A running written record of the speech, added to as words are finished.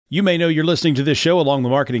You may know you're listening to this show along the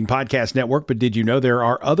Marketing Podcast Network, but did you know there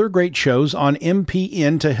are other great shows on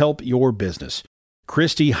MPN to help your business?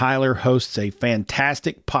 Christy Heiler hosts a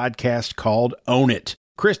fantastic podcast called Own It.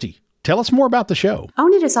 Christy, tell us more about the show.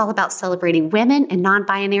 Own It is all about celebrating women and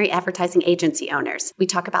non-binary advertising agency owners. We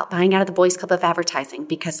talk about buying out of the boys' club of advertising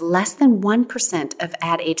because less than 1% of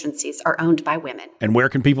ad agencies are owned by women. And where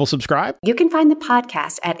can people subscribe? You can find the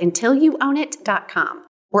podcast at untilyouownit.com.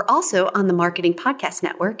 We're also on the Marketing Podcast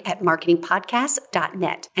Network at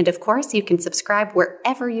marketingpodcast.net. And of course, you can subscribe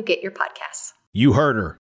wherever you get your podcasts. You heard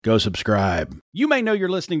her. Go subscribe. You may know you're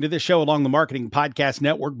listening to this show along the Marketing Podcast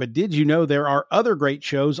Network, but did you know there are other great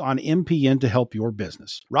shows on MPN to help your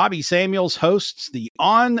business? Robbie Samuels hosts the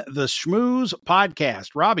On the Schmooze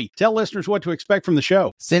podcast. Robbie, tell listeners what to expect from the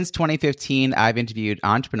show. Since 2015, I've interviewed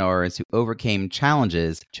entrepreneurs who overcame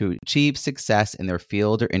challenges to achieve success in their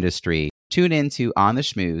field or industry. Tune in to On the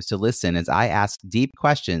Schmooze to listen as I ask deep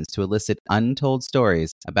questions to elicit untold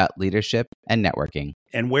stories about leadership and networking.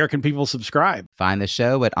 And where can people subscribe? Find the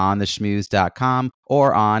show at ontheschmooze.com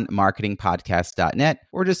or on marketingpodcast.net,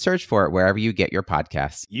 or just search for it wherever you get your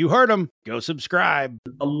podcasts. You heard them. Go subscribe.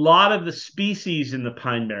 A lot of the species in the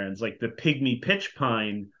pine barrens, like the pygmy pitch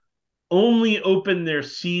pine, only open their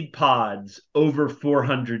seed pods over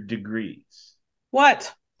 400 degrees.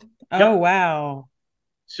 What? Yep. Oh, wow.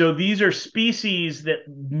 So these are species that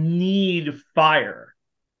need fire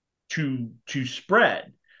to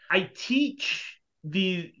spread. I teach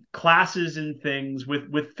the classes and things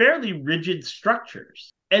with fairly rigid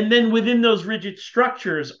structures. And then within those rigid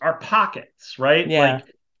structures are pockets, right? Yeah. Like,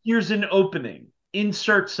 here's an opening.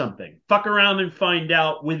 Insert something. Fuck around and find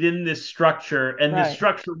out within this structure, and Right. the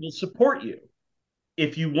structure will support you.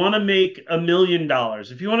 If you want to make $1 million,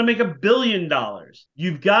 if you want to make $1 billion,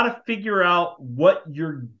 you've got to figure out what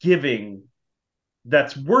you're giving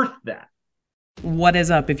that's worth that. What is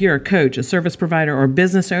up? If you're a coach, a service provider, or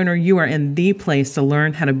business owner, you are in the place to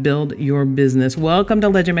learn how to build your business. Welcome to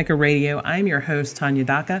Legend Maker Radio. I'm your host, Tanya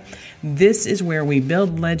Daka. This is where we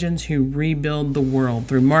build legends who rebuild the world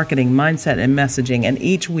through marketing, mindset, and messaging. And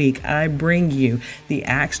each week, I bring you the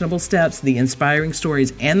actionable steps, the inspiring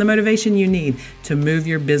stories, and the motivation you need to move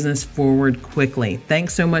your business forward quickly.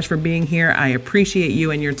 Thanks so much for being here. I appreciate you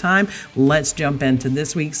and your time. Let's jump into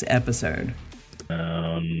this week's episode.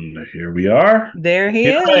 Here we are. There he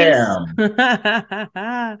Here is. I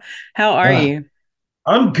am. How are you?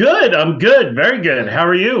 I'm good. Very good. How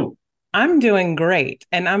are you? I'm doing great.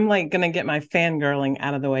 And I'm like going to get my fangirling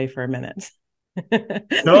out of the way for a minute.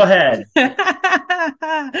 Go ahead.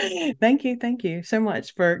 Thank you so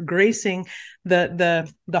much for gracing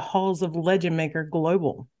the halls of Legend Maker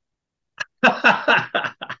Global.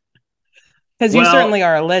 Because you certainly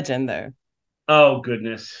are a legend, though. Oh,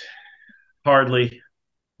 goodness. Hardly.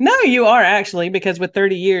 No, you are actually, because with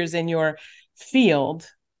 30 years in your field,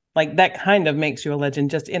 like that kind of makes you a legend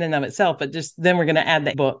just in and of itself. But just then we're going to add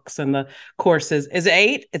the books and the courses. Is it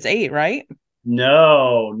 8? It's 8, right?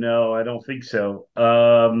 No, I don't think so.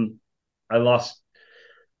 I lost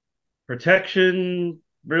protection,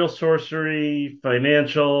 real sorcery,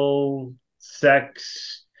 financial,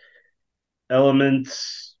 sex,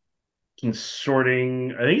 elements,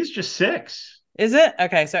 consorting. I think it's just 6. Is it?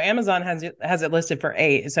 Okay, so Amazon has it listed for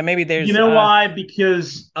 8. So maybe there's... You know why?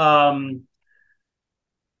 Because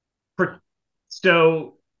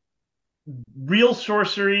so real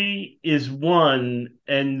sorcery is 1,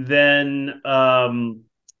 and then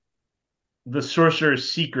the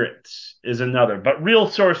sorcerer's secrets is another. But real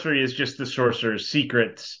sorcery is just the sorcerer's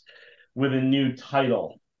secrets with a new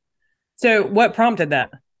title. So what prompted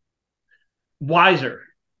that? Wiser.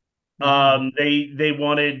 They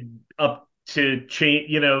wanted up to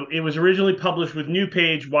change, it was originally published with New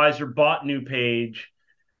Page. Wiser bought New Page,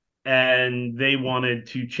 and they wanted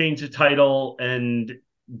to change the title and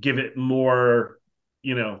give it more,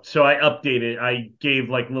 so I updated. I gave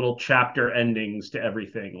like little chapter endings to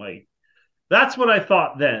everything. Like, that's what I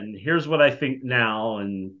thought then. Here's what I think now.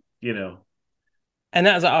 And, And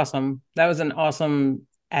that was awesome. That was an awesome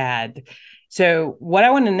ad. So what I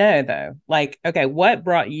want to know, though, like, okay, what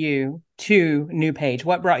brought you to New Page?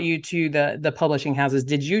 What brought you to the publishing houses?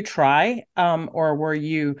 Did you try, or were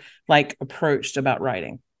you like approached about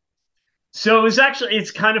writing? So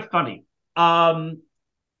it's kind of funny. I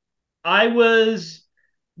was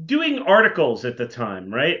doing articles at the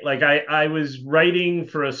time, right? Like I was writing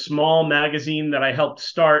for a small magazine that I helped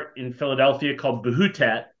start in Philadelphia called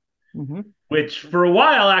Behutet. Mm-hmm. Which for a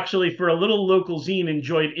while, actually, for a little local zine,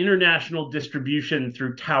 enjoyed international distribution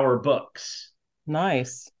through Tower Books.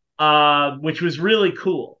 Nice. Which was really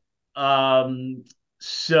cool.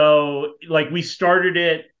 So, like, we started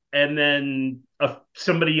it and then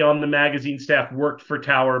somebody on the magazine staff worked for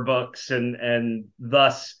Tower Books, and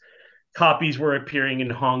thus copies were appearing in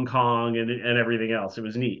Hong Kong and everything else. It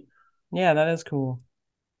was neat. Yeah, that is cool.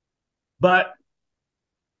 But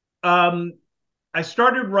I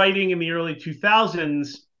started writing in the early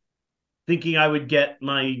 2000s thinking I would get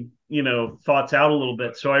my, thoughts out a little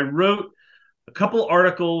bit. So I wrote a couple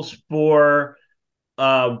articles for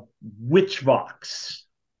Witchvox.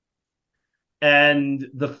 And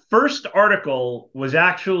the first article was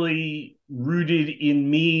actually rooted in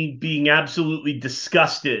me being absolutely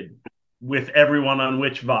disgusted with everyone on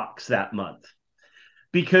Witchvox that month,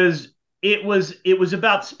 because it was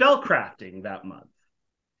about spellcrafting that month.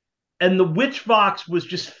 And the Witchvox was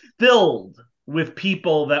just filled with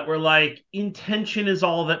people that were like, intention is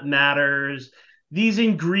all that matters. These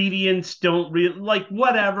ingredients don't really, like,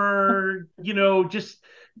 whatever, just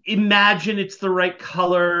imagine it's the right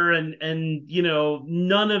color, and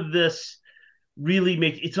none of this really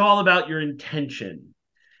makes, it's all about your intention.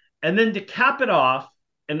 And then to cap it off,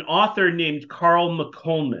 an author named Carl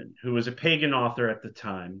McColman, who was a pagan author at the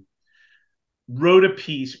time, wrote a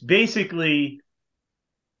piece. Basically,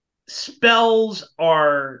 spells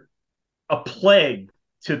are a plague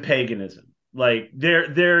to paganism. Like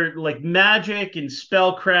they're like, magic and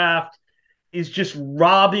spellcraft is just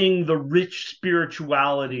robbing the rich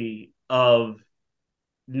spirituality of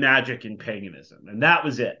magic and paganism. And that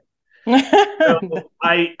was it. So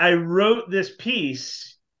I wrote this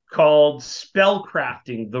piece called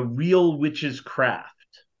Spellcrafting, the Real Witch's Craft.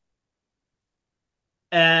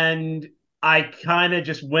 And I kind of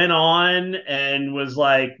just went on and was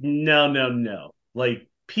like, no. Like,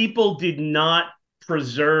 people did not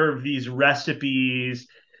preserve these recipes,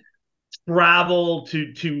 travel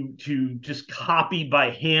to just copy by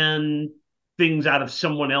hand things out of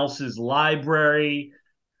someone else's library.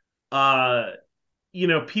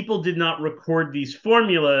 People did not record these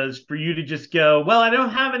formulas for you to just go, well, I don't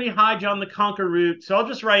have any High John the Conqueror root, so I'll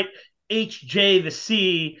just write HJ the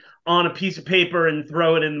C on a piece of paper and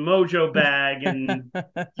throw it in the mojo bag, and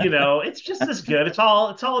it's just as good. It's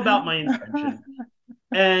all about my intention.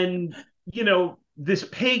 And this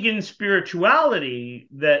pagan spirituality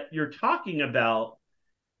that you're talking about,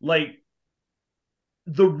 like,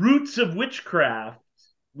 the roots of witchcraft,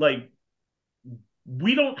 like,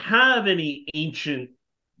 we don't have any ancient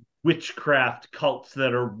witchcraft cults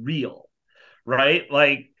that are real, right?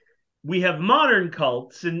 Like, we have modern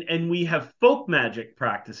cults, and we have folk magic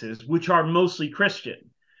practices, which are mostly Christian.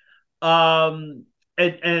 And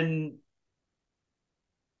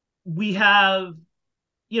we have,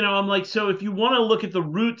 I'm like, so if you want to look at the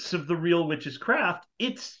roots of the real witch's craft,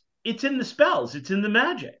 it's in the spells, it's in the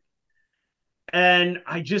magic. And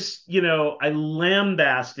I just, I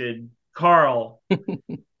lambasted Carl,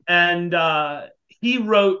 and he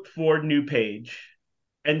wrote for New Page.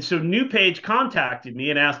 And so New Page contacted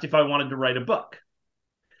me and asked if I wanted to write a book.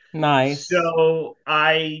 Nice. So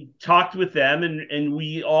I talked with them, and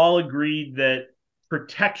we all agreed that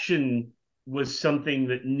protection was something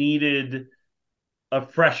that needed a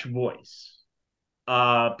fresh voice.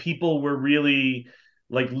 People were really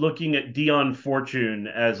like looking at Dion Fortune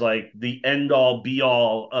as like the end all be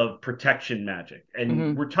all of protection magic.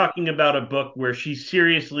 And we're talking about a book where she's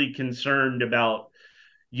seriously concerned about,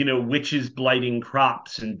 witches blighting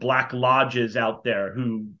crops and black lodges out there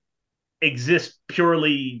who exist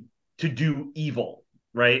purely to do evil,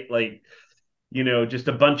 right? Like, just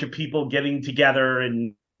a bunch of people getting together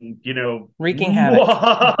and, wreaking havoc.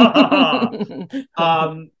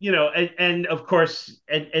 And of course,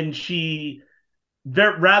 and she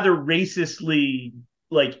rather racistly,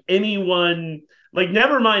 like, anyone, like,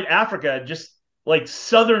 never mind Africa, just like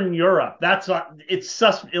Southern Europe. That's it's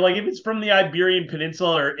like, if it's from the Iberian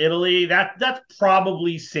Peninsula or Italy, that's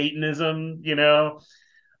probably Satanism,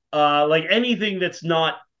 like anything that's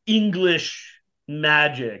not English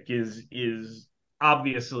magic is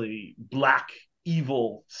obviously black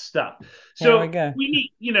evil stuff. So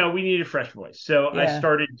we need a fresh voice. So I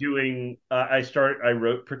started doing I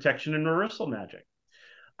wrote Protection and Reversal Magic.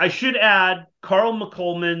 I should add, Carl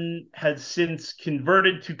McColman has since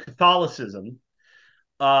converted to Catholicism,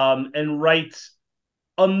 and writes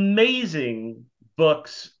amazing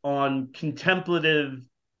books on contemplative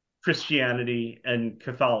Christianity and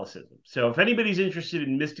Catholicism. So if anybody's interested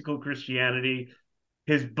in mystical Christianity,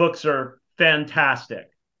 his books are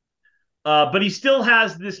fantastic. But he still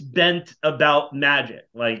has this bent about magic.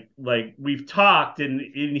 Like we've talked, and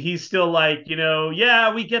he's still like,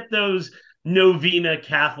 we get those novena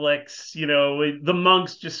Catholics, the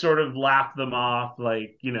monks just sort of laugh them off,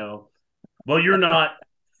 like, well, you're not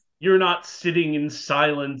you're not sitting in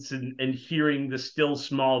silence and hearing the still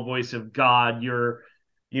small voice of God. You're,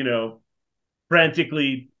 you know,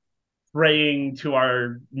 frantically praying to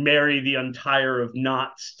our Mary, the untier of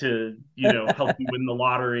knots, to, help you win the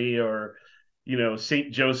lottery, or,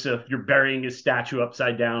 Saint Joseph, you're burying his statue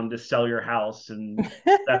upside down to sell your house. And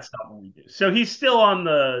that's not what we do. So he's still on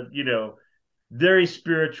the, very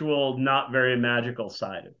spiritual, not very magical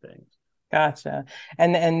side of things. Gotcha.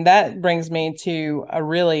 And that brings me to a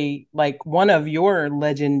really, like, one of your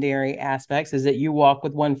legendary aspects is that you walk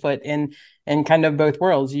with one foot in kind of both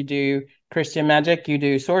worlds. You do Christian magic, you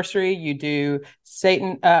do sorcery, you do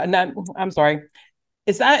Satan. No, I'm sorry.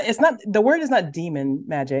 It's not, the word is not demon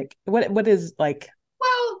magic. What is, like?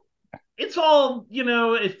 Well, it's all,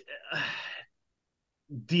 it's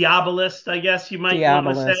diabolist, I guess you might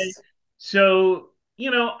want to say. So,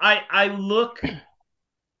 I look,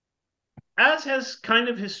 as has kind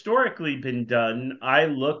of historically been done, I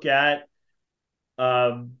look at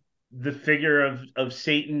the figure of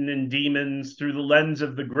Satan and demons through the lens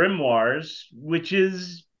of the grimoires, which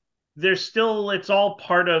is, it's all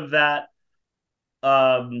part of that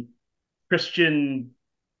Christian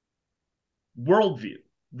worldview.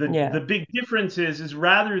 The big difference is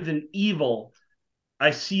rather than evil,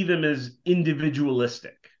 I see them as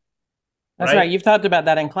individualistic. That's right. You've talked about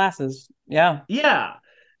that in classes. Yeah. Yeah.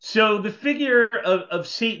 So the figure of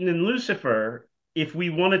Satan and Lucifer, if we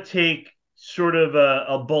want to take sort of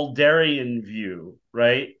a Boulderian view,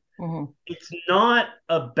 right? Mm-hmm. It's not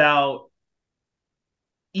about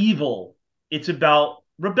evil. It's about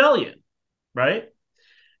rebellion, right?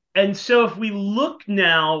 And so if we look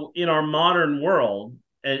now in our modern world,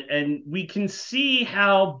 and we can see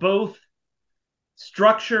how both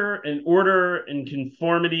structure and order and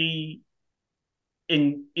conformity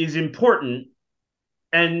is important,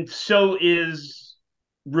 and so is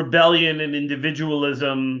rebellion and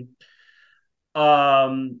individualism.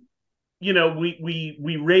 We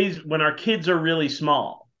raise, when our kids are really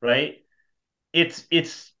small, right?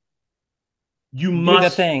 It's you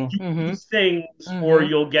must do these things, or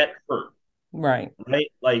you'll get hurt. Right.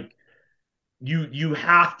 Like you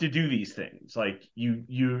have to do these things. Like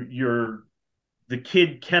the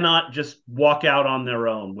kid cannot just walk out on their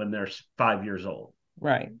own when they're 5 years old.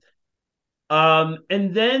 Right.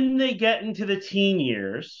 And then they get into the teen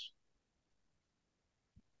years,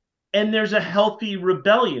 and there's a healthy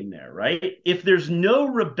rebellion there, right? If there's no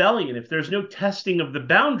rebellion, if there's no testing of the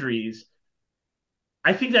boundaries,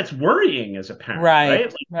 I think that's worrying as a parent, right?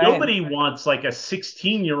 Like, nobody wants, like, a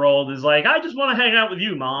 16-year-old is like, I just want to hang out with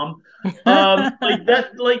you, mom. Like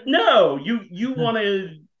that, like, no, you want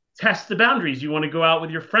to test the boundaries. You want to go out with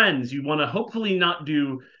your friends. You want to hopefully not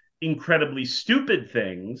do incredibly stupid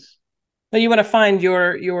things. But you want to find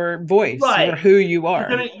your voice, right, or who you are.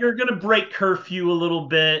 You're gonna break curfew a little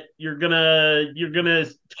bit. You're gonna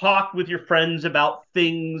talk with your friends about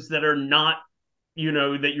things that are not,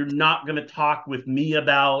 that you're not gonna talk with me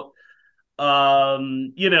about.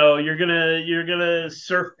 You're gonna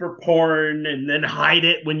surf for porn and then hide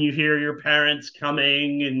it when you hear your parents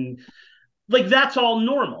coming, and like, that's all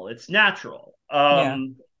normal. It's natural.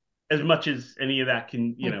 As much as any of that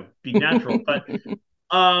can, be natural, but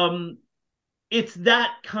it's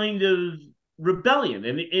that kind of rebellion.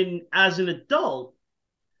 And as an adult,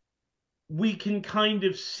 we can kind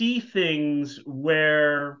of see things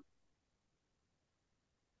where,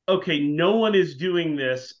 okay, no one is doing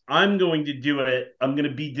this. I'm going to do it. I'm going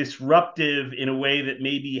to be disruptive in a way that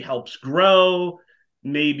maybe helps grow,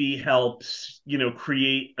 maybe helps,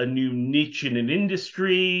 create a new niche in an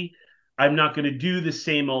industry. I'm not going to do the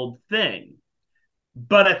same old thing.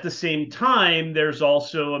 But at the same time, there's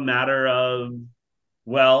also a matter of,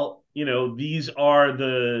 well, these are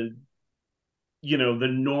the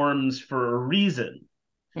norms for a reason.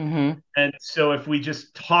 Mm-hmm. And so if we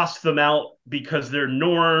just toss them out because they're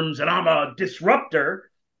norms and I'm a disruptor,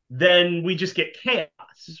 then we just get chaos,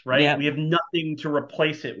 right? Yep. We have nothing to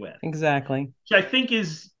replace it with. Exactly. Which I think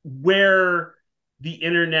is where the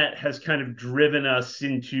internet has kind of driven us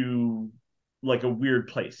into, like, a weird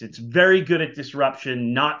place. It's very good at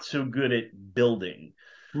disruption, not so good at building.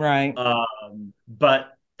 Right.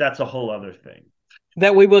 But that's a whole other thing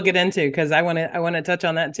that we will get into, because I want to touch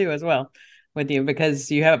on that too as well with you,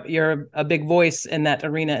 because you're a big voice in that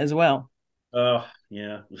arena as well. Oh,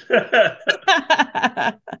 yeah.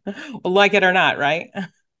 Well, like it or not, right?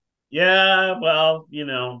 Yeah, well,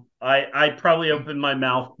 I probably open my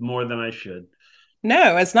mouth more than I should.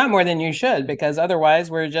 No, it's not more than you should, because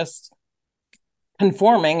otherwise we're just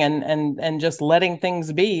conforming and just letting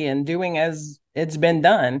things be and doing as it's been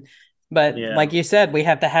done. But like you said, we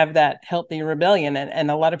have to have that healthy rebellion,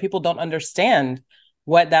 and a lot of people don't understand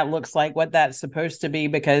what that looks like, what that's supposed to be,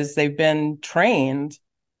 because they've been trained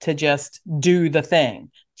to just do the thing.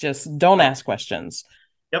 Just don't ask questions.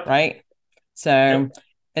 Yep. Right. So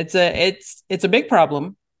Yep. it's a big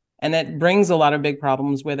problem, and it brings a lot of big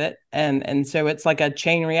problems with it. And so it's like a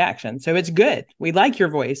chain reaction. So it's good. We like your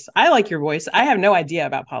voice. I like your voice. I have no idea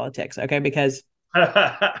about politics. Okay. Because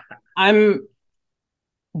I'm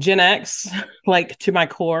Gen X, like to my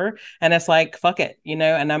core. And it's like, fuck it,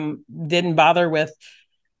 and didn't bother with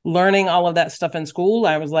learning all of that stuff in school.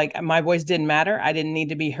 I was like, my voice didn't matter. I didn't need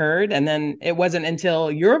to be heard. And then it wasn't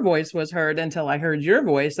until your voice was heard, until I heard your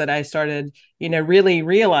voice, that I started, really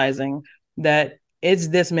realizing that it's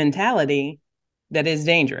this mentality that is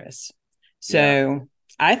dangerous. So yeah.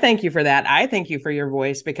 I thank you for that. I thank you for your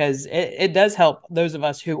voice, because it does help those of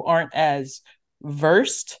us who aren't as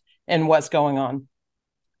versed in what's going on.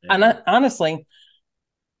 Yeah. And honestly,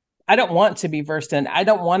 I don't want to be versed in. I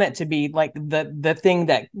don't want it to be like the thing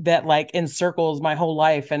that like encircles my whole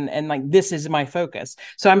life, and like this is my focus.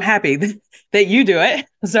 So I'm happy that you do it,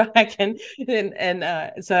 so I can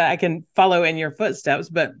so I can follow in your footsteps.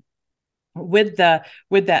 But with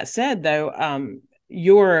that said, though,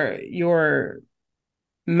 your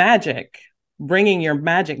magic, bringing your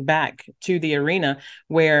magic back to the arena,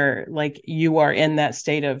 where like you are in that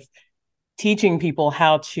state of teaching people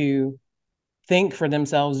how to think for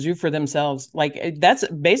themselves, do for themselves. Like that's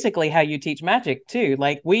basically how you teach magic too.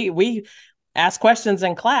 Like we ask questions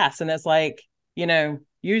in class, and it's like,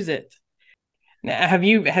 use it. Now, have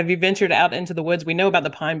you ventured out into the woods? We know about the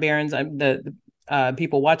Pine Barrens. The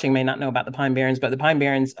people watching may not know about the Pine Barrens, but the Pine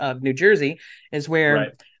Barrens of New Jersey is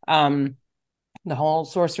where the whole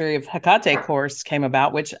Sorcery of Hecate course came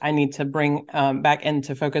about, which I need to bring back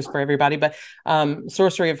into focus for everybody. But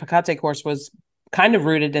Sorcery of Hecate course was kind of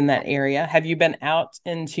rooted in that area. Have you been out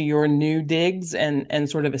into your new digs and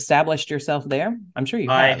sort of established yourself there? I'm sure you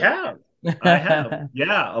have. I have.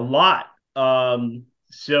 Yeah, a lot.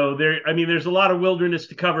 So there's a lot of wilderness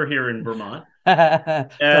to cover here in Vermont.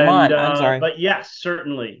 Vermont, I'm sorry. But yes,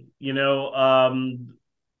 certainly,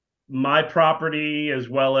 my property, as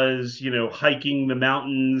well as, hiking the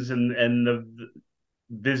mountains and the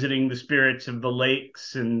visiting the spirits of the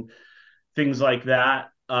lakes and things like that.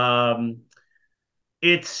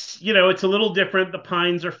 It's a little different. The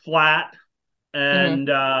pines are flat, and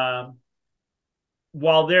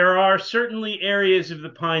while there are certainly areas of the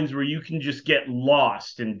pines where you can just get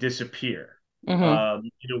lost and disappear,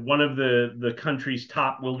 one of the country's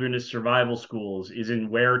top wilderness survival schools is in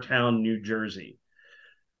Waretown, New Jersey,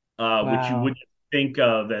 which you wouldn't think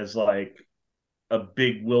of as like a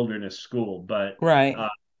big wilderness school, but the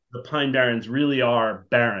Pine Barrens really are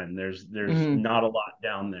barren. There's not a lot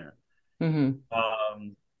down there.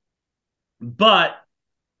 But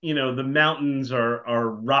the mountains are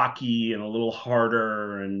rocky and a little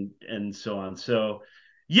harder and so on. So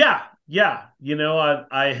yeah.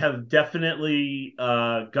 I have definitely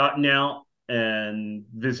gotten out and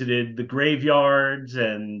visited the graveyards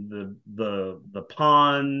and the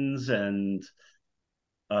ponds, and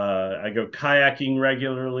I go kayaking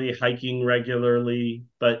regularly, hiking regularly.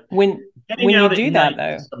 But when you do that,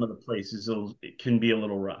 though, some of the places it can be a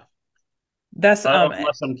little rough. That's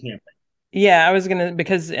unless I'm camping. Yeah, I was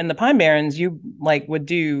because in the Pine Barrens, you like would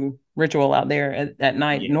do ritual out there at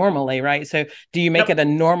night normally, right? So do you make it a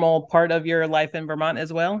normal part of your life in Vermont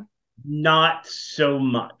as well? Not so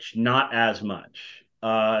much, not as much.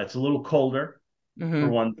 It's a little colder for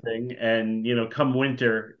one thing. And, come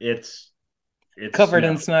winter, it's covered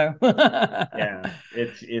in snow. Yeah,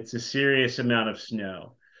 it's a serious amount of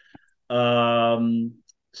snow.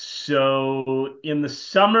 So in the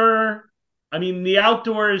summer, the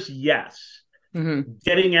outdoors, yes.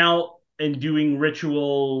 Getting out and doing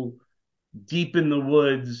ritual deep in the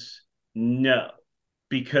woods, no.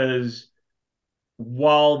 Because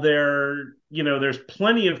while there's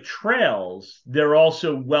plenty of trails, they're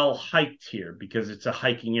also well hiked here because it's a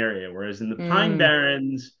hiking area. Whereas in the Pine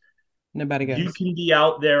Barrens, nobody goes. You can be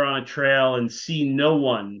out there on a trail and see no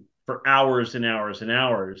one for hours and hours and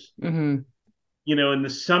hours. In the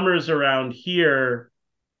summers around here,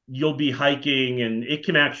 you'll be hiking and it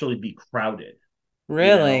can actually be crowded.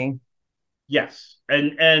 Really? Yes.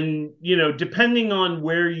 And depending on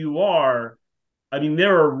where you are,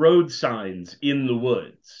 there are road signs in the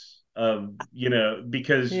woods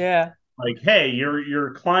because like, hey,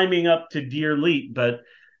 you're climbing up to Deer Leap, but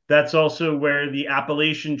that's also where the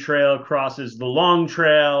Appalachian Trail crosses the Long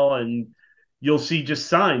Trail, and you'll see just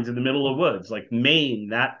signs in the middle of woods, like Maine,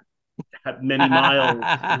 that many miles,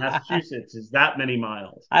 Massachusetts is that many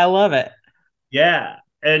miles. I love it. Yeah.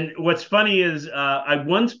 And what's funny is I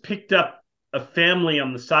once picked up a family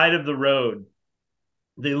on the side of the road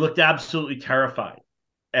They looked absolutely terrified.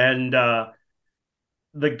 And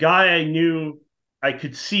the guy I knew, I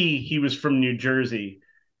could see he was from New Jersey.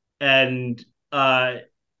 And uh,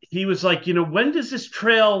 he was like, when does this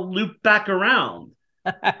trail loop back around?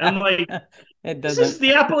 And I'm like, It this is doesn't.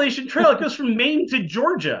 the Appalachian Trail. It goes from Maine to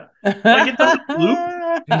Georgia. Like, it doesn't loop.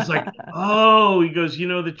 And he's like, oh, he goes,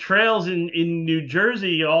 the trails in New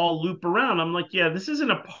Jersey all loop around. I'm like, yeah, this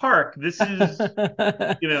isn't a park. This is,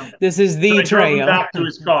 This is so the I drove him trail. back to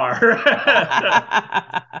his car.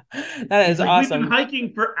 That He's is like, we've been awesome.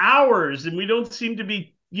 hiking for hours and we don't seem to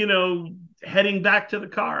be, heading back to the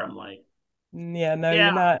car. I'm like, Yeah, no, you're yeah,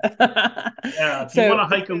 not. yeah. If you want So to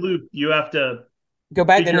hike a loop, you have to go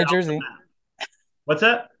back to figure New out the Jersey. map. What's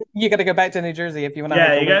that? You got to go back to New Jersey if you want to Yeah,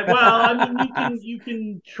 hike a you loop. got, well, I mean, you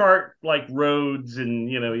can chart like roads and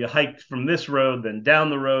you hiked from this road, then down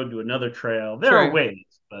the road to another trail. There are True. ways,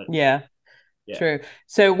 but Yeah, yeah. true.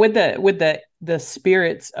 So with the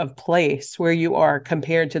spirits of place where you are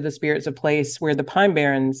compared to the spirits of place where the Pine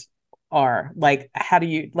Barrens are, like how do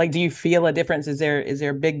you feel a difference? Is there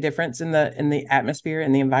a big difference in the atmosphere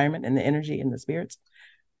and the environment and the energy and the spirits?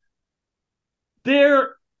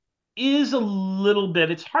 There is a little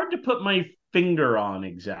bit. It's hard to put my finger on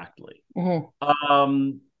exactly. Hmm.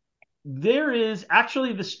 Um, there is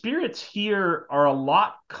actually the spirits here are a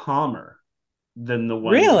lot calmer than the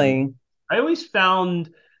ones in. Really? I always found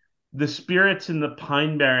the spirits in the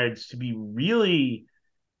Pine Barrens to be really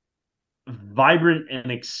vibrant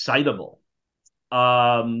and excitable.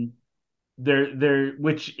 Um,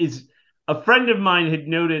 which is a friend of mine had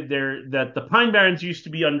noted there that the Pine Barrens used to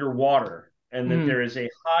be underwater and that Mm. there is a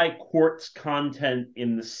high quartz content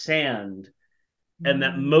in the sand and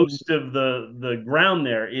that Mm. most of the ground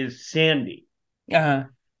there is sandy. Uh-huh.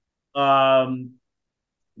 Um,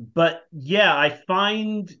 but yeah, I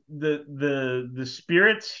find the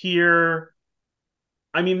spirits here.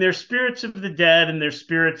 I mean, they're spirits of the dead and they're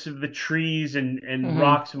spirits of the trees and Hmm.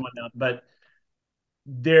 rocks and whatnot, but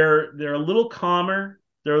they're a little calmer,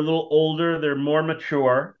 they're a little older, they're more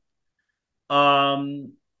mature.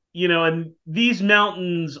 Um, and these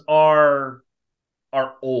mountains are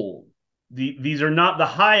old. These are not the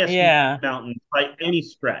highest Yeah. mountains by any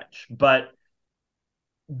stretch, but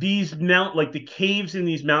like the caves in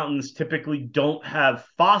these mountains typically don't have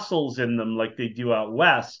fossils in them like they do out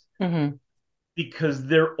west Hmm. because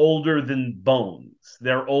they're older than bones.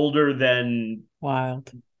 They're older than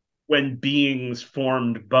Wild. when beings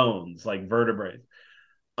formed bones, like vertebrae.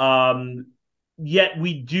 Um, Yet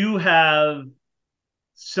we do have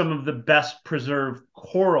some of the best preserved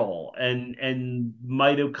coral and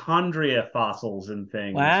mitochondria fossils and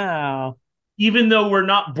things, Wow. even though we're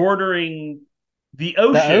not bordering the The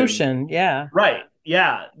ocean. ocean. Yeah. Right.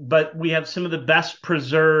 Yeah. But we have some of the best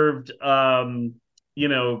preserved,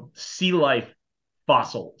 sea life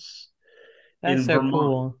fossils That's in so Vermont,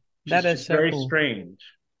 cool. which That is is just so very cool. strange.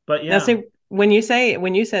 But Now, yeah, see, when you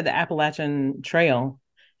said the Appalachian Trail,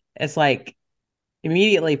 it's like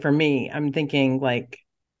immediately for me, I'm thinking like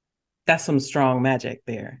that's some strong magic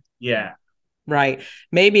there, yeah. right?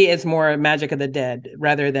 Maybe it's more magic of the dead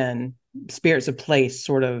rather than spirits of place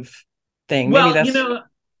sort of thing. Maybe Well, that's.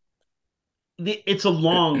 it's a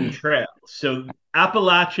long trail. So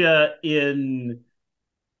Appalachia in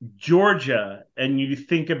Georgia, and you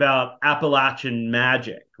think about Appalachian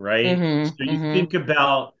magic, right? So Mm-hmm. you Mm-hmm. think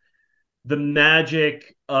about the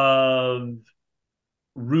magic of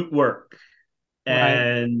root work Right.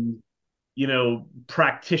 and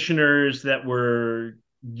practitioners that were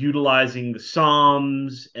utilizing the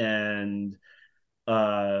Psalms and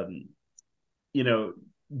um, you know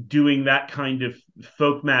doing that kind of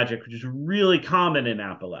folk magic, which is really common in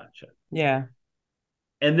Appalachia. Yeah.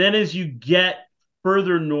 And then as you get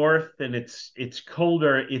further north and it's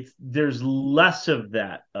colder, there's less of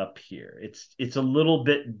that up here. It's a little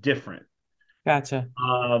bit different, Gotcha.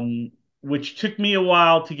 um, which took me a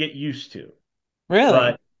while to get used to. Really?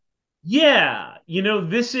 But yeah,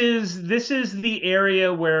 this is the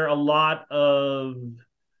area where a lot of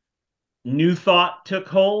new thought took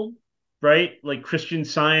hold, right? Like Christian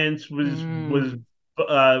Science was Mm.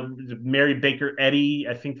 Mary Baker Eddy,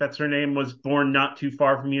 I think that's her name, was born not too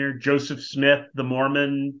far from here. Joseph Smith, the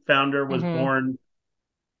Mormon founder, was Mm-hmm. born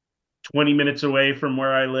 20 minutes away from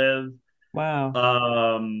where I live. Wow.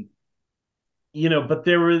 Um, but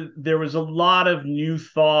there was a lot of new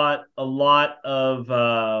thought, a lot of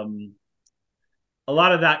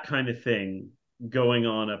that kind of thing going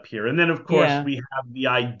on up here. And then of course Yeah. we have the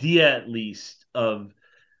idea at least of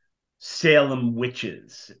Salem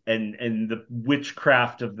witches and the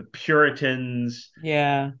witchcraft of the Puritans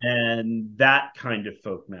Yeah. and that kind of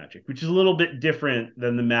folk magic, which is a little bit different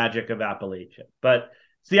than the magic of Appalachia. But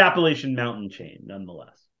It's the Appalachian Mountain chain,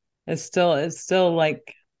 nonetheless. It's still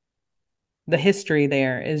like the history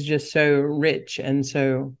there is just so rich and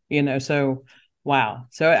so, so wow.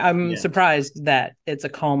 So I'm surprised that it's a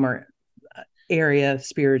calmer area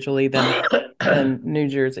spiritually than New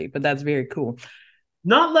Jersey, but that's very cool.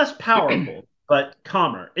 Not less powerful, but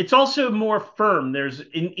calmer. It's also more firm. There's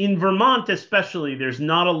in Vermont, especially, there's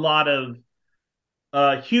not a lot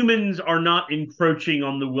of humans are not encroaching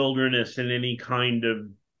on the wilderness in any kind of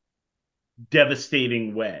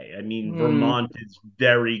devastating way. I mean, Vermont is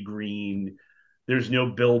very green. There's no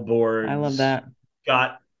billboards. I love that.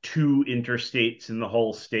 Got 2 interstates in the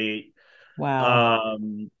whole state. Wow.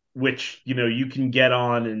 Which, you can get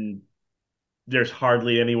on and there's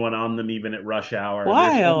hardly anyone on them, even at rush hour.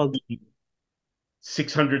 Wild. There's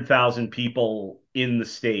 600,000 people in the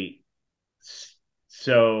state.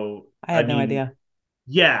 So, I had no idea.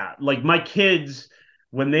 Yeah, like my kids,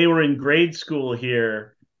 when they were in grade school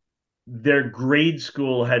here, their grade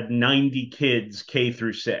school had 90 kids, K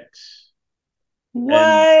through 6. What?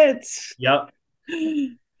 And, yep.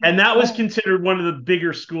 And that was considered one of the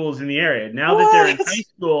bigger schools in the area. Now that they're in high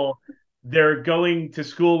school, they're going to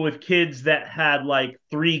school with kids that had like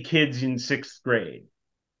 3 kids in 6th grade.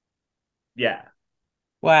 Yeah.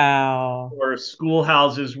 Wow. Or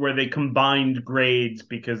schoolhouses where they combined grades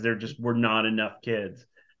because there just were not enough kids.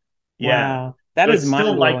 Yeah. Wow. That so is it's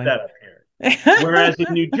still like that up here. Whereas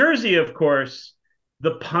in New Jersey, of course,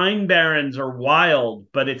 the Pine Barrens are wild,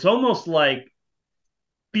 but it's almost like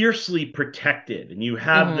fiercely protected. And you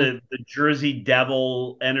have the Jersey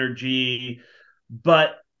Devil energy.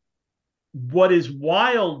 But what is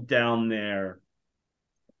wild down there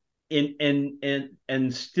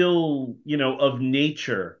and still, of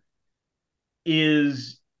nature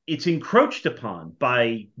is it's encroached upon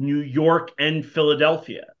by New York and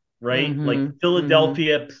Philadelphia, right? Like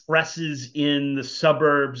Philadelphia presses in the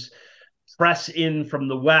suburbs, press in from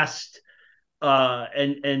the west,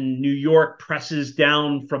 and New York presses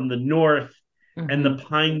down from the north, and the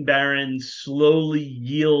Pine Barrens slowly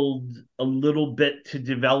yield a little bit to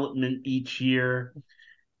development each year.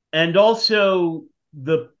 And also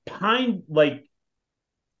the pine, like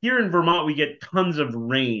here in Vermont, we get tons of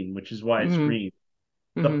rain, which is why it's green.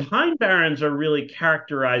 The Pine Barrens are really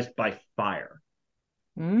characterized by fire.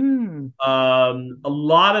 A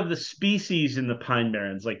lot of the species in the Pine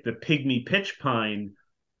Barrens, like the pygmy pitch pine,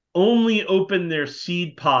 only open their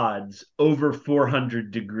seed pods over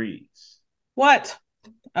 400 degrees. What?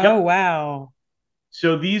 Oh, yep. Wow.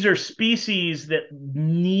 So these are species that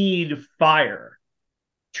need fire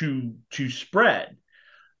to spread.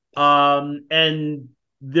 And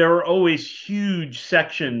there are always huge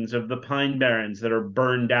sections of the Pine Barrens that are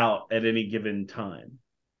burned out at any given time.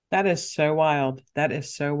 That is so wild. That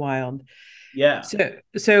is so wild. Yeah.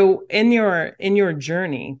 So in your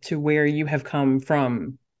journey to where you have come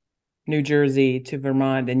from New Jersey to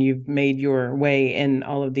Vermont, and you've made your way in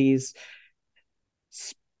all of these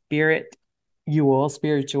spiritual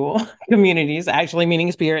communities, actually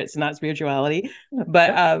meaning spirits, not spirituality.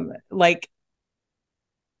 But like,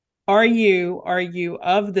 are you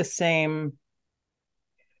of the same,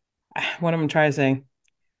 what am I trying to say?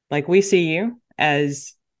 Like, we see you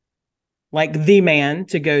as like the man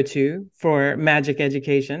to go to for magic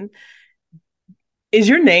education. Is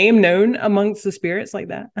your name known amongst the spirits like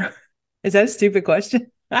that? Is that a stupid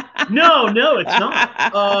question? No, it's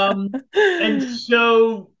not. And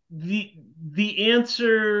so the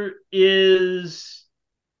answer is,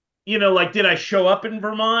 like, did I show up in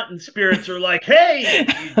Vermont and spirits are like, hey,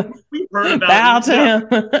 we've heard about bow to him.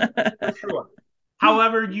 For sure.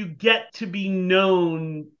 However, you get to be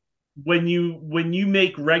known when you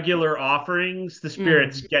make regular offerings. The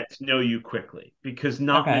spirits get to know you quickly because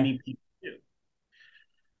not many people do.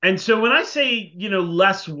 And so when I say,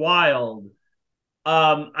 less wild,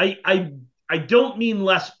 I don't mean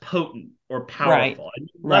less potent or powerful. Right. I mean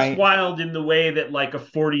less wild in the way that like a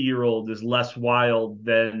 40-year-old is less wild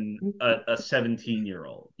than a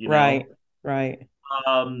 17-year-old. Right.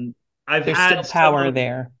 I've There's had still power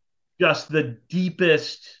there. Just the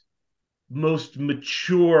deepest, most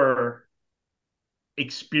mature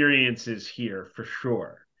experiences here for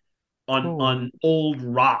sure. On old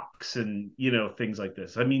rocks and things like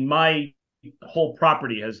this. I mean, my whole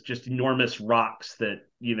property has just enormous rocks that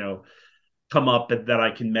come up that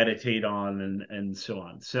I can meditate on and so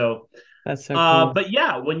on. So that's so cool. But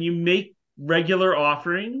yeah, when you make regular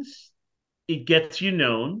offerings, it gets you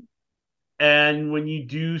known. And when you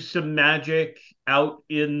do some magic out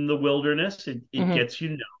in the wilderness, it gets you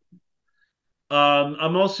known.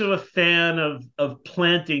 I'm also a fan of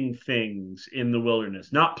planting things in the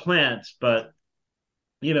wilderness, not plants, but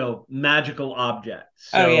magical objects.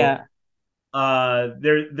 Oh So yeah.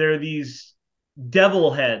 there are these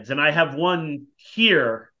devil heads, and I have one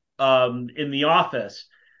here in the office,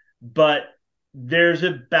 but there's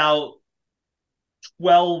about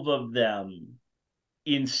 12 of them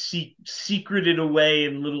secreted away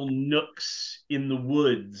in little nooks in the And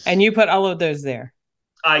woods. you put all of those there.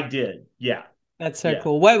 I did, yeah, That's so yeah.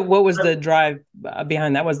 cool. What was the drive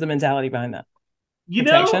behind that? What was the mentality behind that?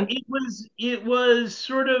 Protection? It was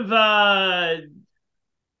sort of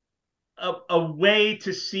a way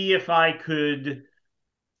to see if I could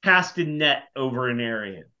cast a net over an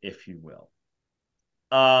area, if you will,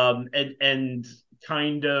 and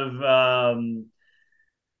kind of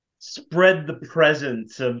spread the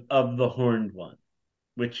presence of the horned one,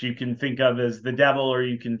 which you can think of as the devil, or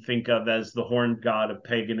you can think of as the horned god of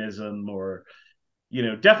paganism, or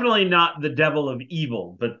definitely not the devil of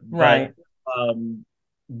evil, but Right.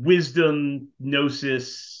 wisdom,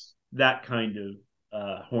 gnosis, that kind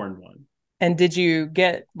of horned one. And did you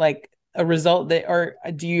get like a result that, or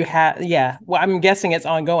do you have, yeah, well, I'm guessing it's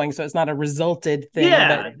ongoing, so it's not a resulted thing,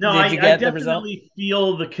 but Yeah, no, did you I get the result? definitely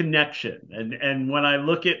feel the connection, and when I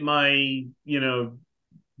look at my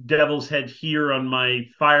devil's head here on my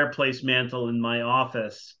fireplace mantle in my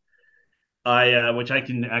office, I which I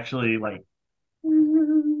can actually like. I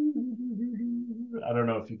don't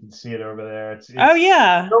know if you can see it over there. It's Oh it's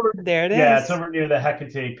yeah, over, there it yeah, it's is. over near the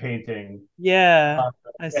Hecate painting, Yeah, uh,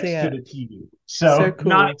 I see next to it. the TV. So So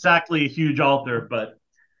not cool. exactly a huge altar, but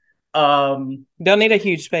um, Don't need a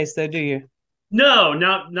huge space though, do you? no,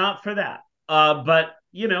 not for that. But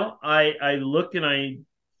I look and I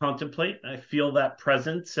contemplate. I feel that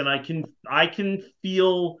presence, and I can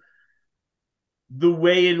feel the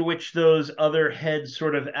way in which those other heads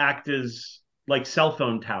sort of act as like cell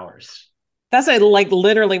phone towers. That's like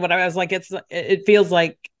literally what I was like. It feels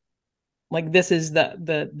like this is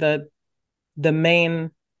the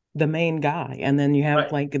main the main guy, and then you have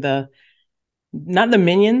Right. like the not the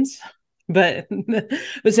minions, but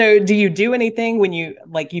but so do you do anything when you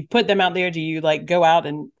like you put them out there? Do you like go out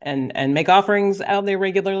and make offerings out there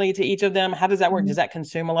regularly to each of them? How does that work? Does that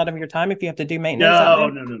consume a lot of your time if you have to do maintenance out No, there?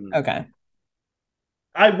 no, no, no, no. Okay.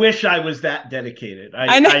 I wish I was that dedicated. I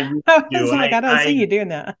I know. I really I was do. like, I I don't see I you doing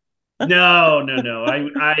that. no, no, no.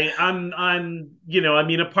 I'm I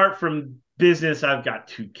mean, apart from business, I've got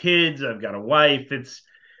two kids, I've got a wife.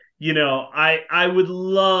 I would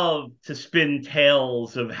love to spin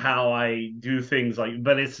tales of how I do things like,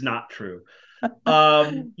 but it's not true.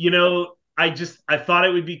 I thought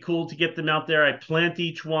it would be cool to get them out there. I plant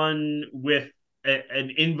each one with an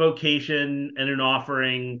invocation and an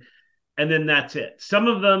offering, and then that's it. Some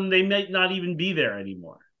of them they might not even be there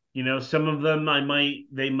anymore. Some of them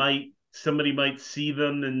somebody might see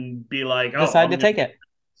them and be like, "Oh, Decide I'm to gonna." take it.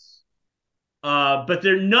 But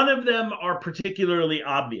none of them are particularly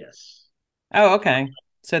obvious. Oh, okay.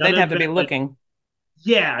 So None they'd have of to them, be like, looking.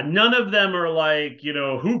 yeah, none of them are like,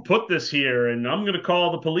 who put this here, and I'm gonna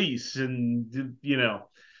call the police, and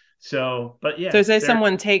So, but So yeah, say they're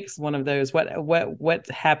someone takes one of those, what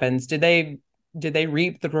happens? Do they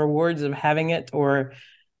reap the rewards of having it or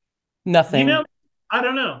you know, nothing? I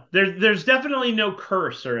don't know. There's definitely no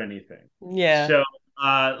curse or anything. Yeah. So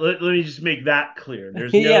let me just make that clear.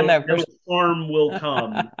 There's Yeah, no no, for no harm will sure.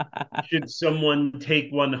 come should someone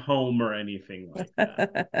take one home or anything like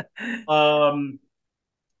that. Um,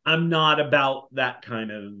 I'm not about that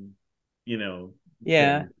kind of, you know, Yeah.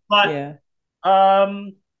 thing. But Yeah.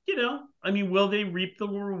 I mean, will they reap the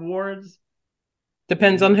rewards?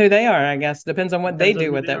 Depends on Maybe. who they are, I guess. Depends on what they Depends on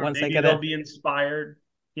do who with they it are. once they Maybe get they'll it. be inspired.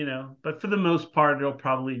 But for the most part, it'll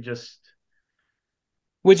probably just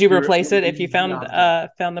Would you replace it if you spiritually the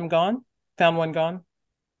object. found them gone? Found one gone?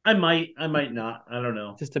 I might not. I don't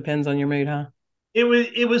know. Just depends on your mood, huh? It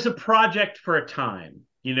was a project for a time.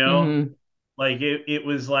 Mm-hmm. Like it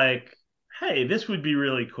was like, hey, this would be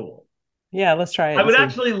really cool. Yeah, let's try it I and would see.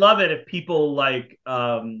 actually love it if people like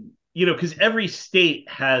because every state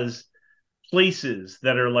has places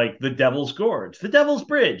that are like the Devil's Gorge, the Devil's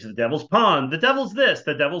Bridge, the Devil's Pond, the Devil's this,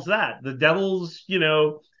 the Devil's that, the Devil's,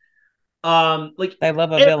 like They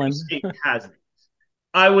love a every villain. state has it.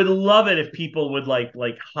 I would love it if people would like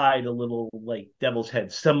hide a little like devil's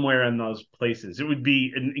head somewhere in those places. It would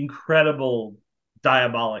be an incredible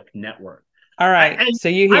diabolic network. All right. And So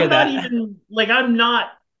you hear I'm not that. even like I'm not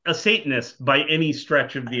a Satanist by any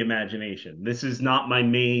stretch of the imagination. This is not my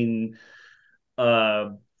main uh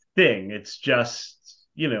thing. It's just,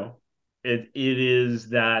 it is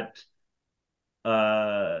that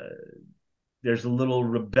uh there's a little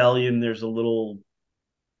rebellion, there's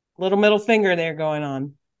Little middle finger there going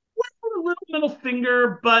on. a little middle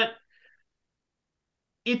finger, but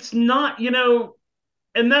it's not,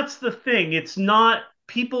 and that's the thing. It's not,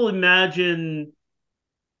 people imagine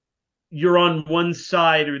you're on one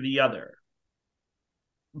side or the other.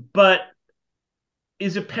 But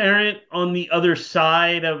is a parent on the other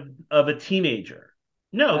side of a teenager?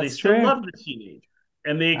 No, they That's still true. love the teenager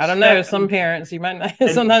and they I don't know. expect Some them. parents, you might not, And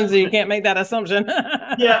sometimes you can't make that assumption.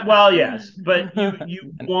 yeah, well, yes, but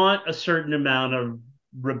you want a certain amount of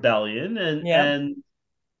rebellion Yep,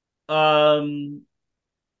 um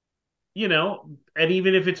and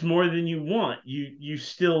even if it's more than you want, you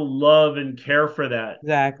still love and care for that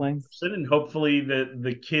exactly. person, and hopefully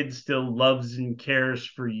the kid still loves and cares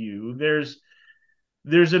for you.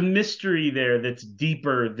 There's a mystery there that's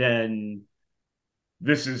deeper than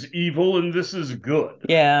this is evil and this is good.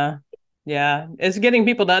 Yeah. Yeah. It's getting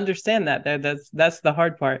people to understand that though. That's the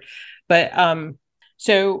hard part. But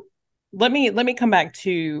so let me come back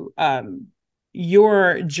to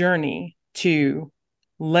your journey to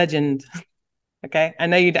legend. Okay. I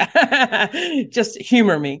know you just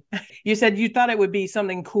humor me. You said you thought it would be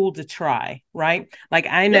something cool to try, right? Like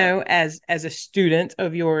I Yeah. know as a student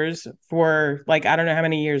of yours for like I don't know how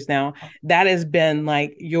many years now, that has been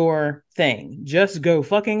like your thing. Just go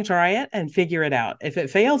fucking try it and figure it out. If it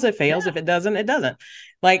fails, it fails. Yeah. If it doesn't, it doesn't.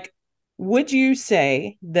 Like would you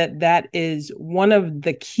say that that is one of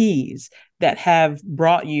the keys that have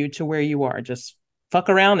brought you to where you are? Just fuck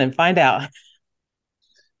around and find out.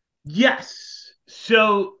 Yes.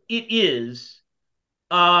 So it is,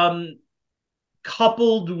 um,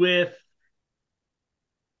 coupled with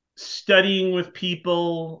studying with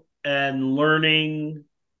people and learning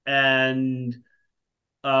and,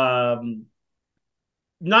 um,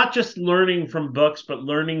 not just learning from books, but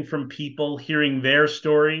learning from people, hearing their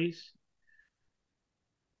stories.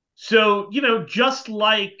 So, just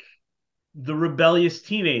like the rebellious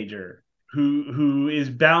teenager who is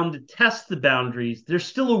bound to test the boundaries, they're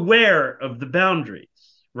still aware of the boundaries,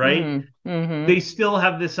 right? Mm-hmm. Mm-hmm. They still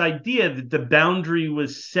have this idea that the boundary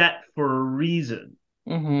was set for a reason.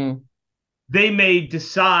 Mm-hmm. They may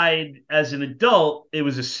decide as an adult it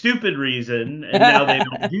was a stupid reason and now they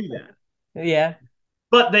don't do that. Yeah.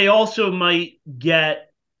 But they also might get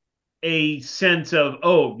a sense of,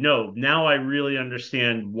 oh no, now I really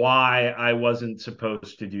understand why I wasn't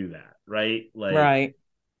supposed to do that, right? Like, Right.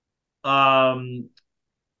 um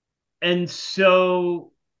and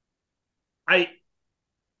so I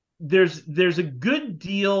there's a good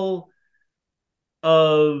deal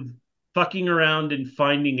of fucking around and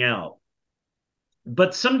finding out.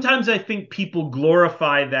 But sometimes I think people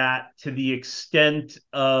glorify that to the extent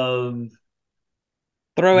of,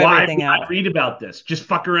 Throw why everything would I out. read about this? Just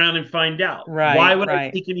fuck around and find out. Why Right. would I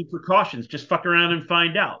Right. take any precautions? Just fuck around and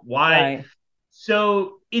find out. Why? Right.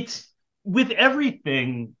 So it's with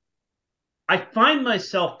everything, I find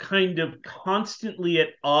myself kind of constantly at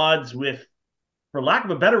odds with, for lack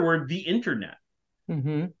of a better word, the internet.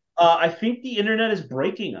 Mm-hmm. I think the internet is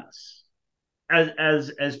breaking us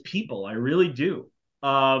as people. I really do.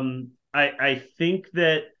 I think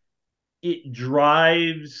that it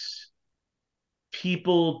drives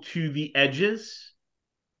people to the edges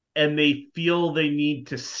and they feel they need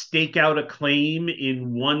to stake out a claim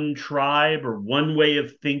in one tribe or one way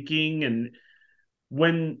of thinking. And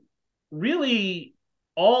when really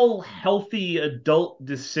all healthy adult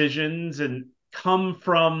decisions and come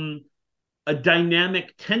from a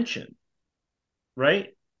dynamic tension, right?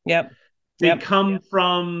 Yep. They Yep. come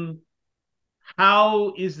from,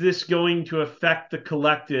 how is this going to affect the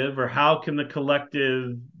collective, or how can the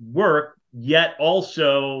collective work, yet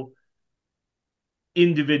also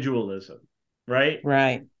individualism, right?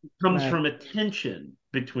 Right. It comes Right. from a tension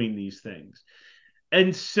between these things.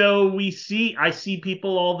 And so I see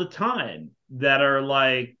people all the time that are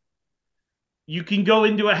like, you can go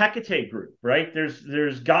into a Hecate group, right?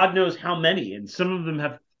 There's God knows how many, and some of them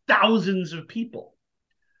have thousands of people,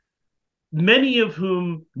 many of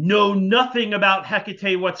whom know nothing about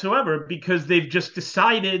Hecate whatsoever because they've just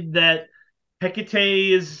decided that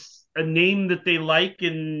Hecate is a name that they like,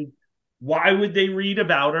 and why would they read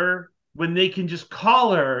about her when they can just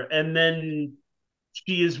call her and then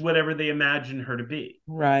she is whatever they imagine her to be.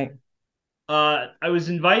 Right. I was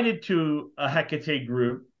invited to a Hecate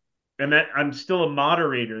group, and I'm still a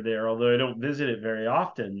moderator there, although I don't visit it very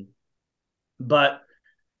often. But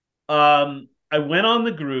I went on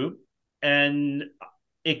the group, and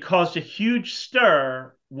it caused a huge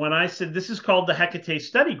stir when I said, "This is called the Hecate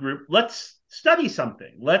Study Group. Let's study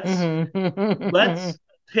something. Let's Mm-hmm.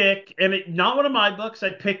 pick." And not one of my books. I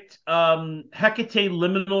picked Hecate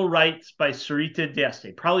Liminal Rights by Sarita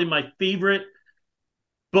D'Este, probably my favorite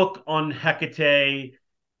book on Hecate.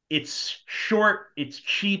 It's short, it's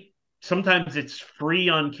cheap, sometimes it's free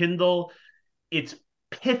on Kindle. It's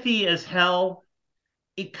pithy as hell.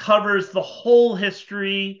 It covers the whole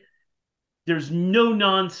history. There's no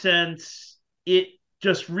nonsense. It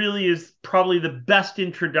just really is probably the best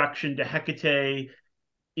introduction to Hecate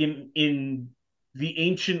in the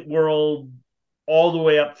ancient world, all the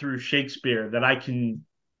way up through Shakespeare, that I can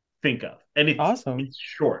think of. And Awesome. it's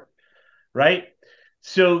short, right?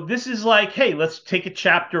 So this is like, hey, let's take a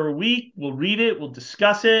chapter a week. We'll read it. We'll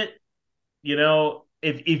discuss it.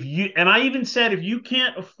 If you, and I even said, if you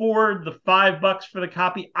can't afford the $5 for the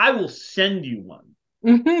copy, I will send you one.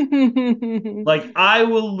 Like, I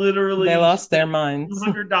will literally They lost their spend minds.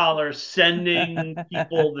 $200 sending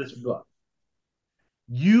people this book.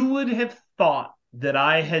 You would have thought that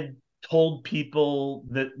I had told people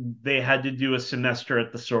that they had to do a semester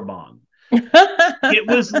at the Sorbonne. It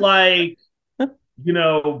was like,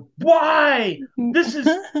 why?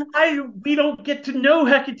 We don't get to know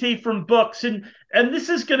Hecate from books, and this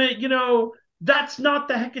is gonna, that's not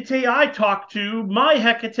the Hecate I talk to. My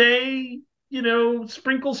Hecate,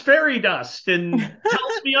 sprinkles fairy dust and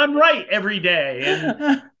tells me I'm right every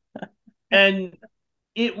day. And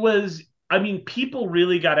it was, I mean, people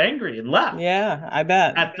really got angry and left. Yeah, I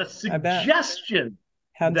bet. At the suggestion.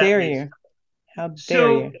 How dare you? How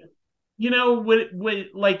dare you? When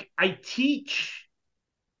like, I teach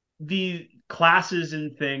the classes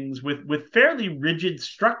and things with fairly rigid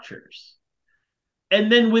structures.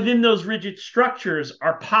 And then within those rigid structures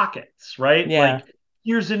are pockets, right? Yeah. Like,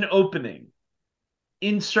 here's an opening.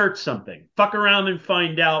 Insert something. Fuck around and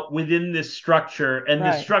find out within this structure, and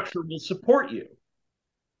this structure will support you.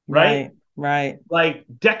 Right? Right. Like,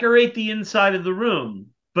 decorate the inside of the room,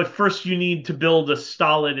 but first you need to build a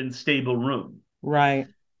solid and stable room. Right.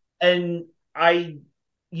 And when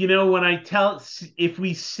if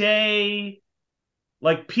we say,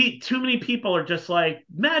 like, too many people are just like,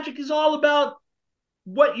 magic is all about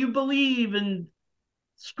what you believe and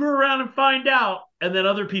screw around and find out. And then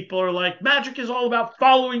other people are like, magic is all about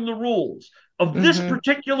following the rules of this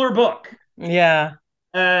particular book. Yeah.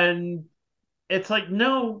 And it's like,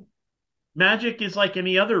 no, magic is like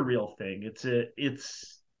any other real thing. It's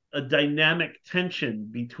a dynamic tension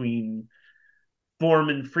between form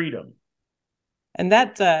and freedom. And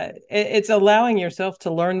that it's allowing yourself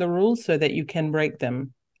to learn the rules so that you can break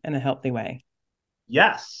them in a healthy way.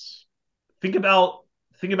 Yes. Think about,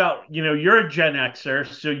 you're a Gen Xer,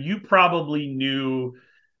 so you probably knew,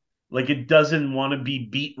 like, it doesn't want to be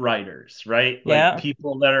beat writers, right? Yeah. Like,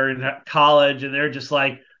 people that are in college and they're just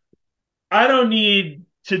like, I don't need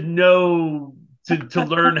to know to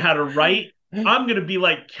learn how to write. I'm going to be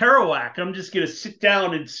like Kerouac. I'm just going to sit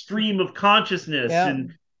down and stream of consciousness. Yeah.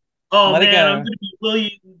 And, I'm going to be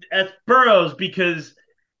William S. Burroughs because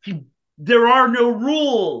there are no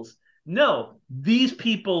rules. No, these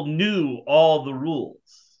people knew all the rules.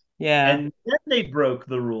 Yeah. And then they broke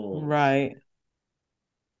the rules. Right.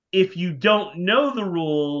 If you don't know the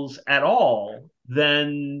rules at all,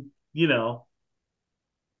 then,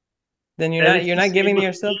 then you're not giving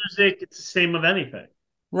yourself music. It's the same with anything.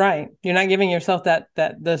 Right. You're not giving yourself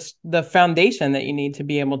the foundation that you need to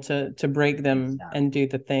be able to break them and do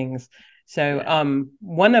the things. So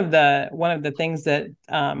one of the things that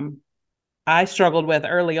I struggled with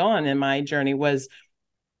early on in my journey was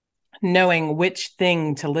knowing which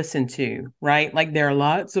thing to listen to, right? Like, there are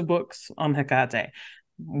lots of books on Hecate.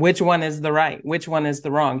 Which one is the right? Which one is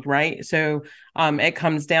the wrong, right? So it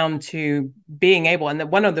comes down to being able, and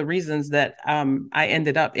one of the reasons that I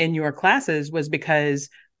ended up in your classes was because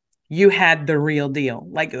you had the real deal.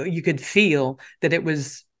 Like, you could feel that it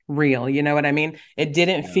was real. You know what I mean? It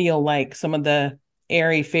didn't feel like some of the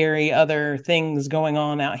airy fairy other things going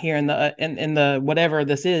on out here in the whatever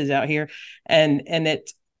this is out here, and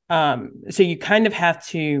it so you kind of have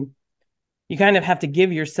to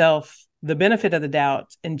give yourself the benefit of the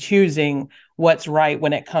doubt in choosing what's right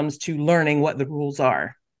when it comes to learning what the rules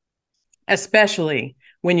are, especially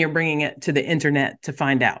when you're bringing it to the internet to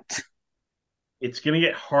find out. It's going to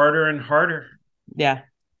get harder and harder. Yeah.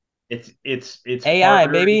 It's AI,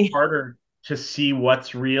 harder baby. and harder to see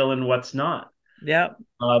what's real and what's not. Yep.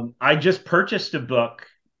 I just purchased a book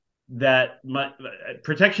that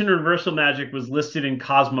Protection Universal Magic was listed in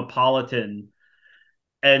Cosmopolitan.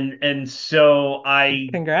 And so I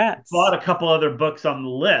bought a couple other books on the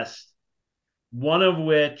list, one of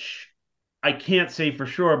which I can't say for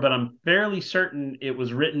sure, but I'm fairly certain it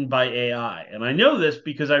was written by AI. And I know this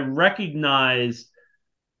because I recognize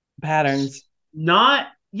patterns.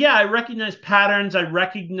 I recognize patterns. I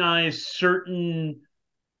recognize certain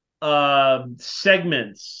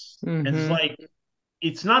segments. Mm-hmm. It's like,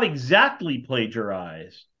 it's not exactly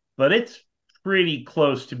plagiarized, but it's pretty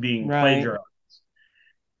close to being Right. plagiarized.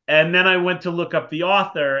 And then I went to look up the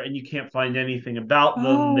author, and you can't find anything about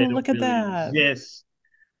them. They Oh, don't look at really that. exist.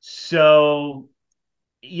 So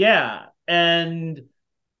yeah, and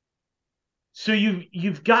so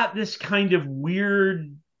you've got this kind of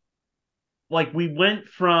weird, like, we went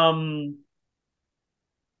from,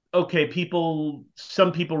 okay,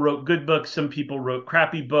 some people wrote good books, some people wrote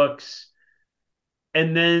crappy books,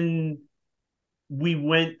 and then we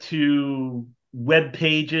went to web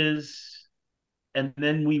pages, and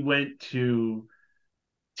then we went to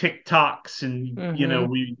TikToks, and Mm-hmm.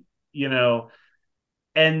 you know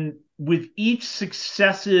and with each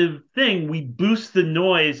successive thing, we boost the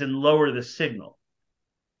noise and lower the signal.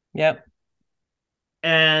 Yep.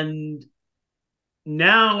 And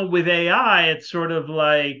now with AI, it's sort of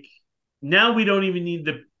like, now we don't even need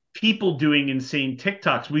the people doing insane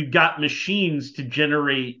TikToks. We've got machines to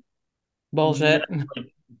generate Bullshit.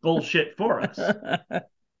 like bullshit for us.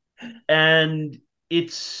 And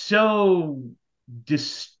it's so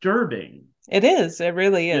disturbing, It is. It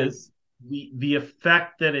really the is. the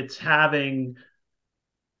effect that it's having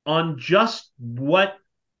on just what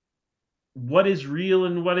is real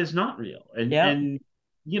and what is not real. Yep. And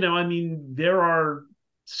I mean, there are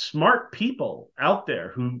smart people out there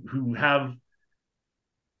who have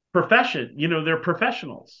profession, they're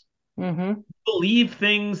professionals, Mm-hmm. believe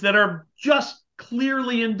things that are just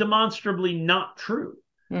clearly and demonstrably not true,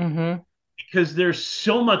 Mm-hmm. because there's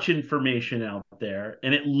so much information out there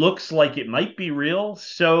and it looks like it might be real.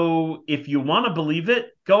 So if you want to believe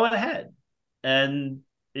it, go ahead. And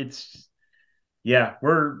it's, yeah,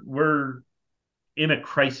 we're in a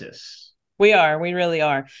crisis. We are. We really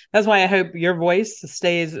are. That's why I hope your voice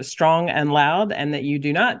stays strong and loud, and that you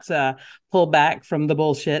do not pull back from the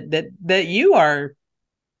bullshit that you are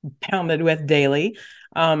pounded with daily,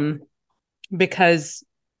 because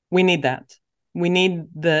we need that. We need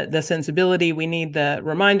the sensibility. We need the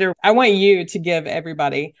reminder. I want you to give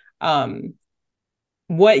everybody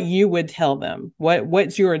what you would tell them.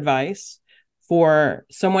 What's your advice for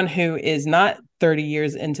someone who is not 30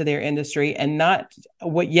 years into their industry and not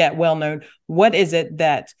what yet well known? What is it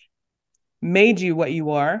that made you what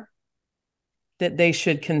you are that they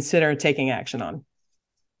should consider taking action on?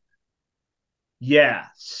 Yeah.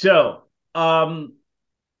 So,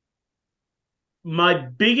 my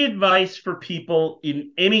big advice for people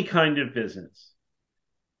in any kind of business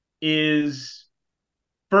is,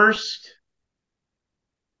 first,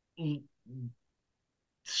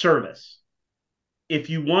 service. If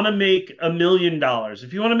you want to make $1 million,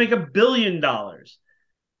 if you want to make $1 billion,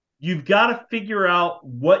 you've got to figure out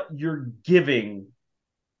what you're giving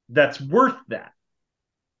that's worth that.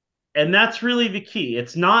 And that's really the key.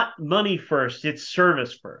 It's not money first, it's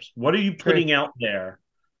service first. What are you Truth. putting out there?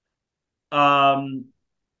 Um,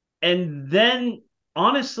 and then,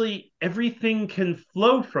 honestly, everything can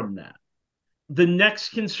flow from that. The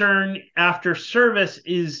next concern after service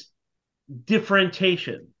is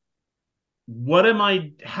differentiation.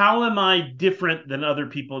 How am I different than other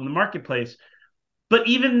people in the marketplace? But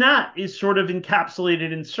even that is sort of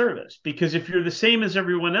encapsulated in service, because if you're the same as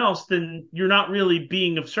everyone else, then you're not really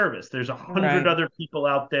being of service. There's 100 Right. other people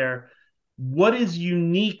out there. What is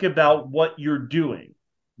unique about what you're doing,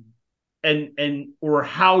 and or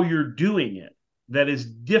how you're doing it, that is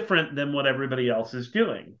different than what everybody else is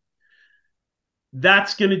doing?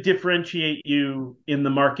 That's going to differentiate you in the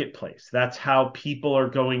marketplace. That's how people are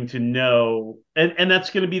going to know. And that's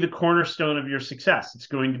going to be the cornerstone of your success. It's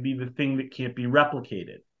going to be the thing that can't be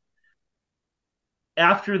replicated.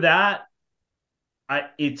 After that,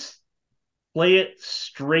 it's play it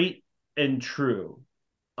straight and true.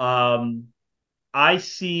 Um, I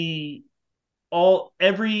see all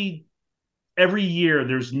every year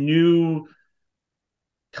there's new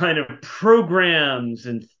kind of programs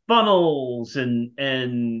and funnels, and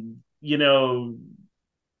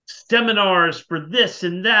seminars for this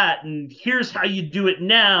and that, and here's how you do it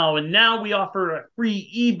now, and now we offer a free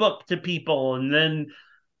ebook to people. And then,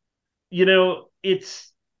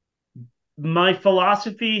 it's my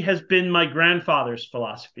philosophy has been my grandfather's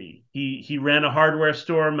philosophy. He ran a hardware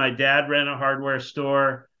store, my dad ran a hardware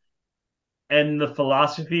store, and the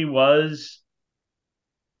philosophy was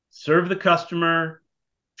serve the customer,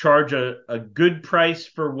 charge a good price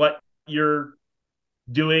for what you're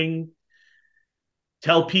doing,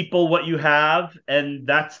 tell people what you have, and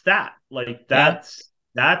that's that. Like, Yeah.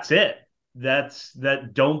 that's it. That's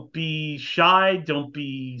that. Don't be shy, don't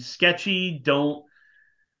be sketchy, don't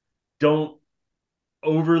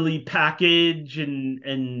overly package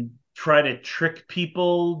and try to trick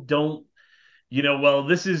people. Don't, well,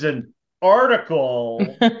 this is article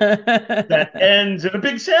that ends in a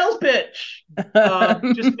big sales pitch.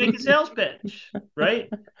 Just make a sales pitch, right?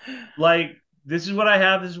 Like, this is what I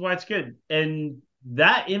have. This is why it's good. And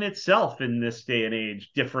that in itself, in this day and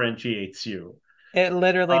age, differentiates you. It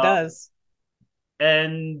literally does.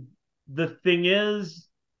 And the thing is,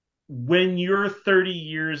 when you're 30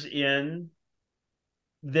 years in,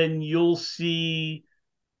 then you'll see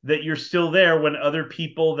that you're still there when other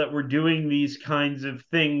people that were doing these kinds of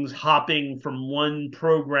things, hopping from one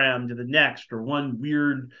program to the next, or one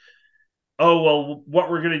weird, oh, well, what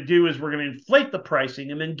we're going to do is we're going to inflate the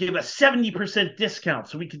pricing and then give a 70% discount.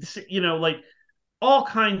 So we can, like all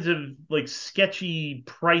kinds of like sketchy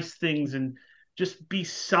price things, and just be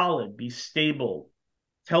solid, be stable,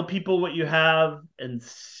 tell people what you have and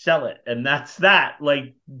sell it. And that's that.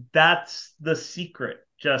 Like, that's the secret.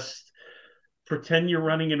 Just pretend you're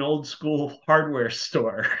running an old school hardware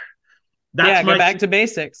store. Go back to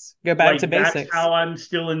basics. Go back to basics. That's how I'm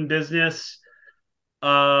still in business.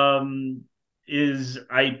 Is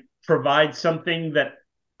I provide something that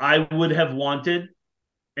I would have wanted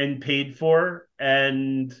and paid for,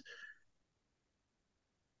 and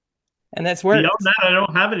that's worked. Beyond that, I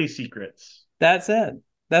don't have any secrets. That's it.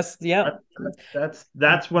 That's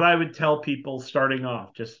what I would tell people starting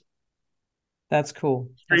off. Just that's cool.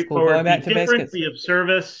 Straightforward. That's cool. Going back to basics. Be of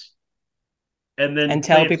service, and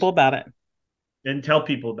tell people about it. And tell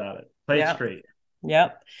people about it. Play it straight.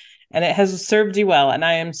 Yep. And it has served you well. And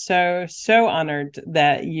I am so, so honored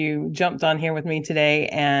that you jumped on here with me today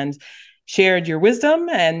and shared your wisdom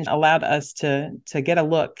and allowed us to get a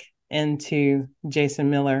look into Jason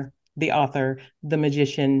Miller, the author, the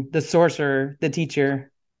magician, the sorcerer, the teacher.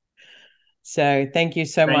 So thank you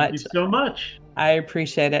so much. Thank you so much. I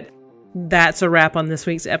appreciate it. That's a wrap on this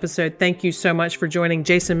week's episode. Thank you so much for joining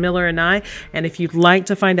Jason Miller and I. And if you'd like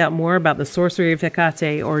to find out more about the Sorcery of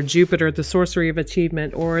Hecate, or Jupiter, the Sorcery of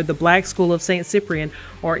Achievement, or the Black School of St. Cyprian,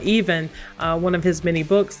 or even one of his many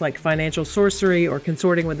books like Financial Sorcery or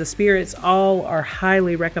Consorting with the Spirits, all are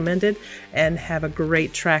highly recommended and have a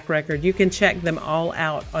great track record. You can check them all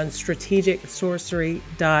out on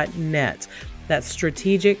strategicsorcery.net. That's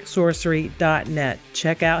strategicsorcery.net.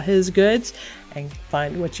 Check out his goods and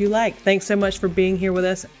find what you like. Thanks so much for being here with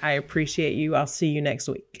us. I appreciate you. I'll see you next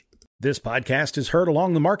week. This podcast is heard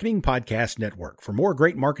along the Marketing Podcast Network. For more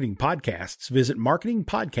great marketing podcasts, visit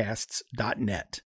marketingpodcasts.net.